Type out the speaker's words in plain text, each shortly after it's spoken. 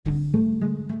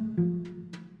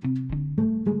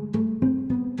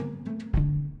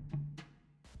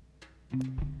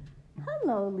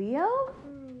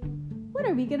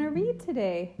are we going to read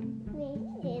today?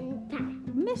 Mission Paw.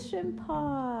 Mission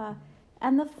Paw.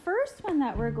 And the first one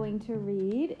that we're going to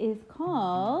read is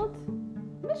called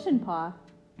Mission Paw.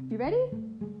 You ready?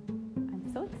 I'm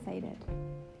so excited.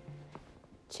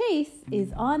 Chase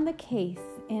is on the case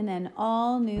in an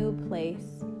all-new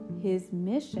place. His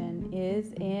mission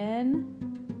is in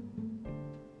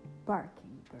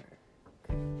Barkingburg.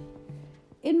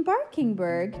 In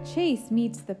Barkingburg, Chase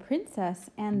meets the princess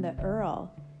and the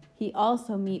earl. He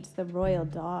also meets the royal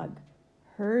dog.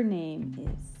 Her name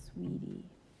is Sweetie.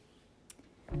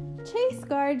 Chase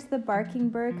guards the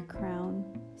Barkingburg crown.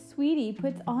 Sweetie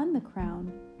puts on the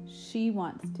crown. She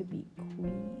wants to be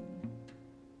queen.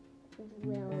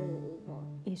 Really evil.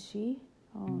 Is she?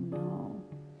 Oh no.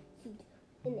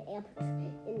 In the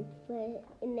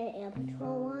Air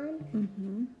Patrol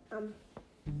one,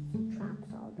 she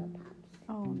traps all the pups.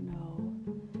 Oh no.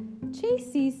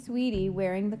 Chase sees Sweetie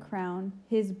wearing the crown.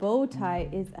 His bow tie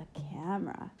is a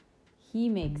camera. He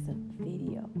makes a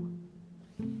video.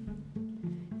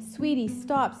 Sweetie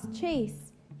stops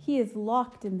Chase. He is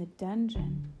locked in the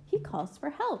dungeon. He calls for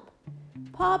help.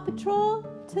 Paw Patrol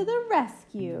to the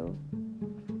rescue.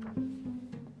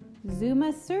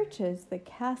 Zuma searches the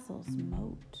castle's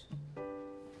moat.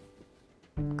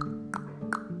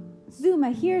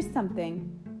 Zuma hears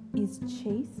something. Is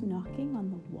Chase knocking on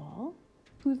the wall?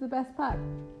 Who's the best pup?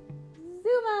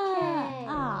 Zuma! Chase.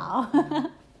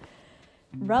 Ow!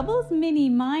 Rubble's mini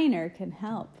miner can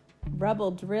help.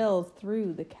 Rubble drills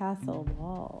through the castle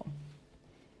wall.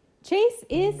 Chase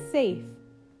is safe.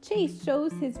 Chase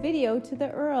shows his video to the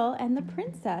earl and the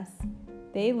princess.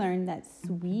 They learn that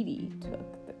Sweetie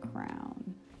took the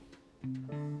crown.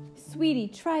 Sweetie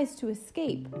tries to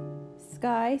escape.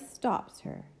 Sky stops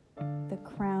her. The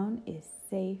crown is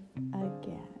safe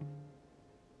again.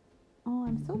 Oh,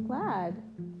 I'm so glad.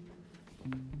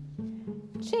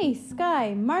 Chase,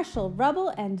 Sky, Marshall, Rubble,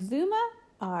 and Zuma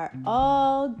are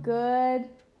all good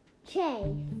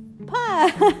Chase.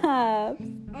 pups.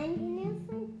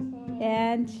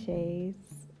 And Chase.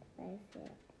 And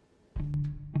Chase.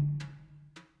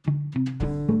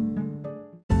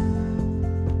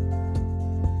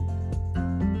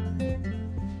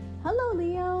 Hello,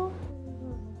 Leo.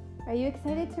 Are you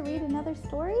excited to read another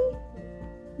story?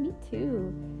 Me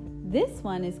too. This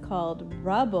one is called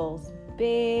Rubble's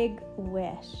Big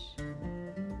Wish.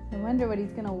 I wonder what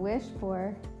he's going to wish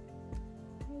for.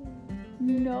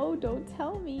 No, don't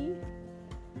tell me.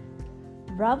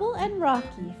 Rubble and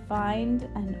Rocky find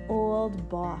an old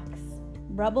box.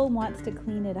 Rubble wants to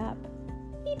clean it up.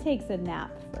 He takes a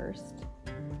nap first.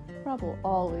 Rubble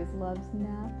always loves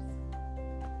naps.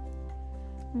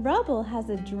 Rubble has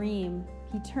a dream.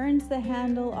 He turns the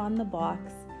handle on the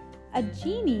box. A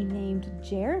genie named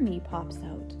Jeremy pops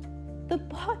out. The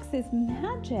box is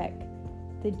magic.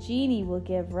 The genie will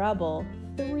give Rubble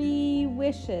 3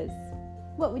 wishes.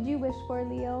 What would you wish for,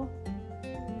 Leo?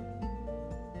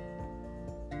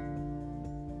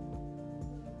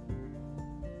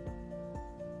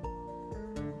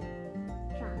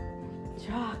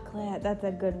 Chocolate. That's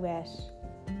a good wish.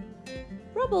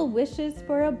 Rubble wishes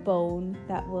for a bone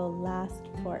that will last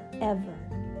forever.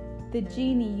 The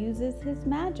genie uses his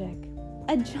magic.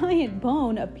 A giant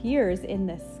bone appears in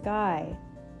the sky.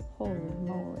 Holy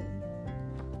moly.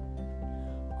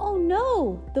 Oh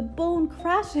no! The bone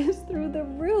crashes through the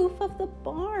roof of the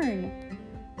barn.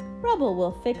 Rubble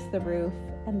will fix the roof,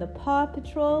 and the Paw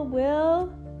Patrol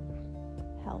will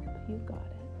help. You got it.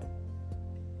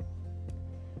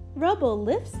 Rubble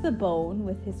lifts the bone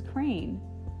with his crane.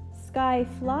 Sky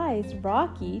flies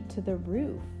Rocky to the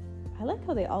roof. I like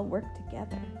how they all work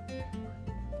together.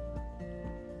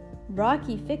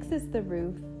 Rocky fixes the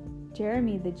roof.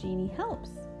 Jeremy the genie helps.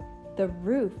 The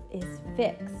roof is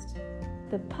fixed.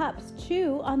 The pups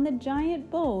chew on the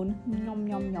giant bone. Yum,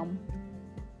 yum, yum.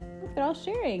 Look, they're all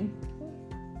sharing.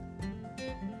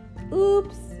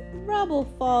 Oops! Rubble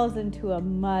falls into a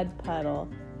mud puddle.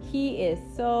 He is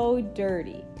so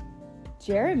dirty.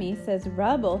 Jeremy says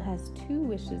Rubble has 2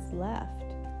 wishes left.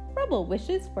 Rubble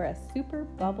wishes for a super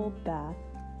bubble bath.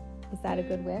 Is that a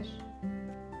good wish?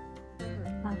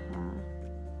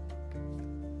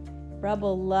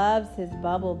 Rubble loves his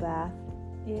bubble bath.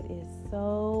 It is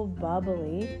so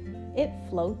bubbly, it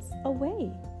floats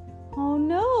away. Oh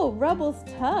no, Rubble's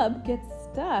tub gets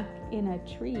stuck in a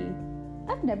tree.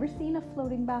 I've never seen a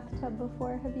floating bathtub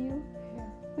before, have you? Yeah.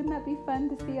 Wouldn't that be fun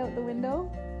to see out the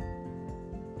window?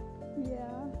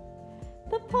 Yeah.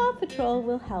 The Paw Patrol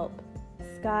will help.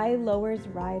 Sky lowers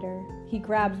Ryder. He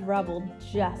grabs Rubble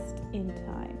just in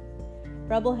time.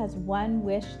 Rubble has 1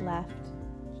 wish left.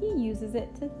 He uses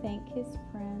it to thank his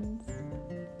friends.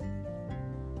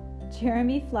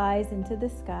 Jeremy flies into the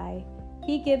sky.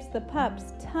 He gives the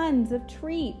pups tons of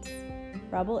treats.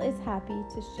 Rubble is happy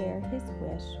to share his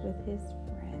wish with his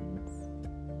friends.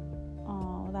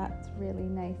 Oh, that's really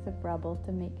nice of Rubble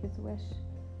to make his wish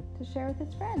to share with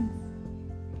his friends.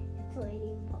 It's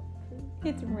raining pop treats.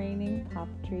 It's raining pop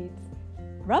treats.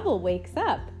 Rubble wakes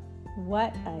up.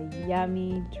 What a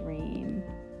yummy dream.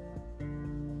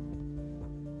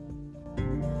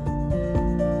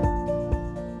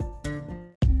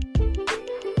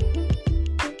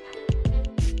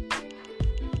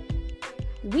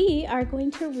 We are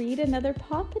going to read another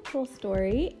Paw Patrol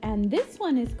story, and this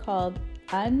one is called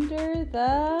Under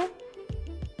the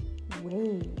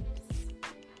Waves.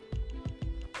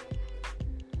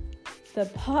 The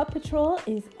Paw Patrol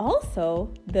is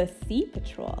also the Sea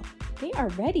Patrol. They are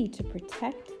ready to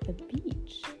protect the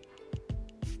beach.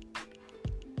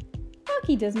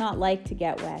 Rocky does not like to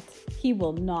get wet. He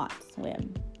will not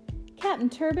swim. Captain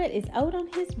Turbot is out on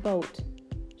his boat.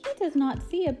 He does not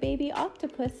see a baby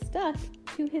octopus stuck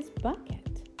to his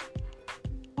bucket.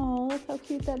 Oh, look how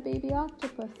cute that baby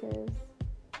octopus is.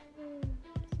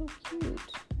 So cute.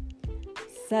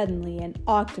 Suddenly, an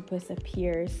octopus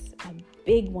appears, a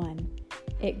big one.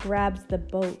 It grabs the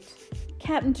boat.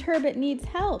 Captain Turbot needs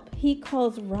help. He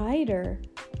calls Ryder.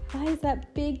 Why is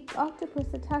that big octopus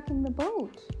attacking the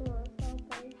boat?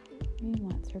 He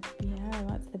wants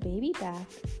the baby back.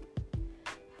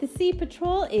 The Sea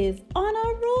Patrol is on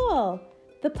a roll.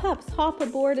 The pups hop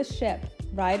aboard a ship.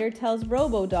 Ryder tells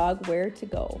Robo-Dog where to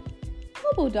go.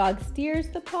 Robo-Dog steers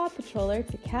the Paw Patroller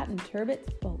to Captain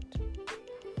Turbot's boat.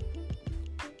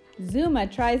 Zuma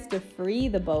tries to free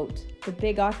the boat. The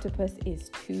big octopus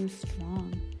is too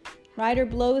strong. Ryder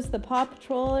blows the Paw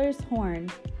Patroller's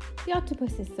horn. The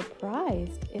octopus is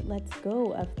surprised. It lets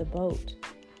go of the boat.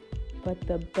 But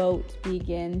the boat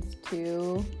begins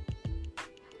to...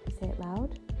 Say it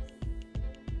loud.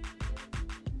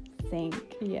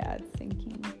 Sink. Yeah, it's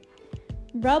sinking.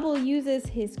 Rubble uses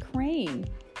his crane.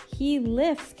 He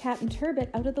lifts Captain Turbot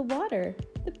out of the water.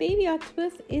 The baby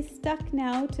octopus is stuck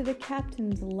now to the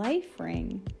captain's life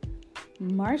ring.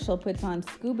 Marshall puts on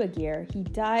scuba gear. He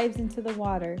dives into the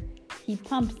water. He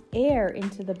pumps air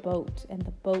into the boat, and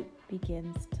the boat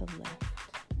begins to lift.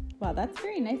 Wow, that's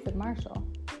very nice of Marshall.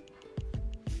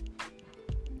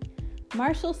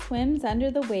 Marshall swims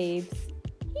under the waves.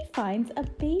 He finds a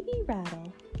baby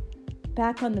rattle.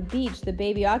 Back on the beach, the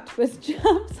baby octopus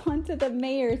jumps onto the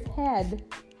mayor's head.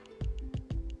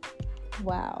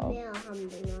 Wow.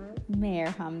 Mayor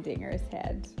Humdinger's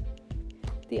head.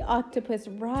 The octopus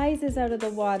rises out of the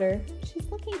water.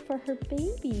 She's looking for her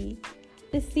baby.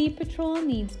 The Sea Patrol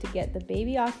needs to get the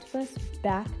baby octopus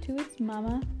back to its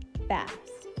mama fast.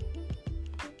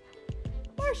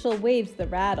 Marshall waves the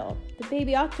rattle. The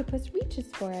baby octopus reaches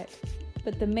for it,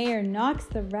 but the mayor knocks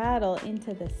the rattle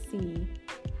into the sea.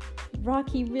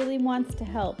 Rocky really wants to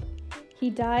help.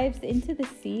 He dives into the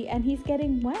sea and he's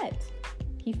getting wet.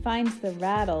 He finds the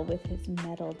rattle with his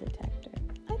metal detector.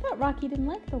 I thought Rocky didn't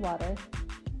like the water.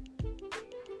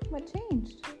 What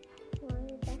changed?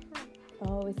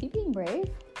 Oh, is he being brave?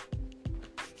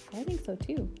 I think so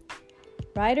too.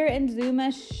 Ryder and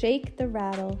Zuma shake the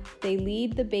rattle. They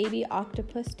lead the baby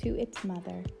octopus to its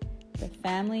mother. The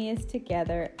family is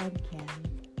together again.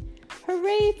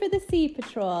 Hooray for the Sea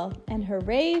Patrol, and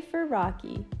hooray for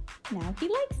Rocky. Now he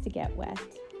likes to get wet.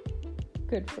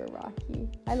 Good for Rocky.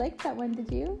 I liked that one, did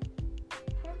you?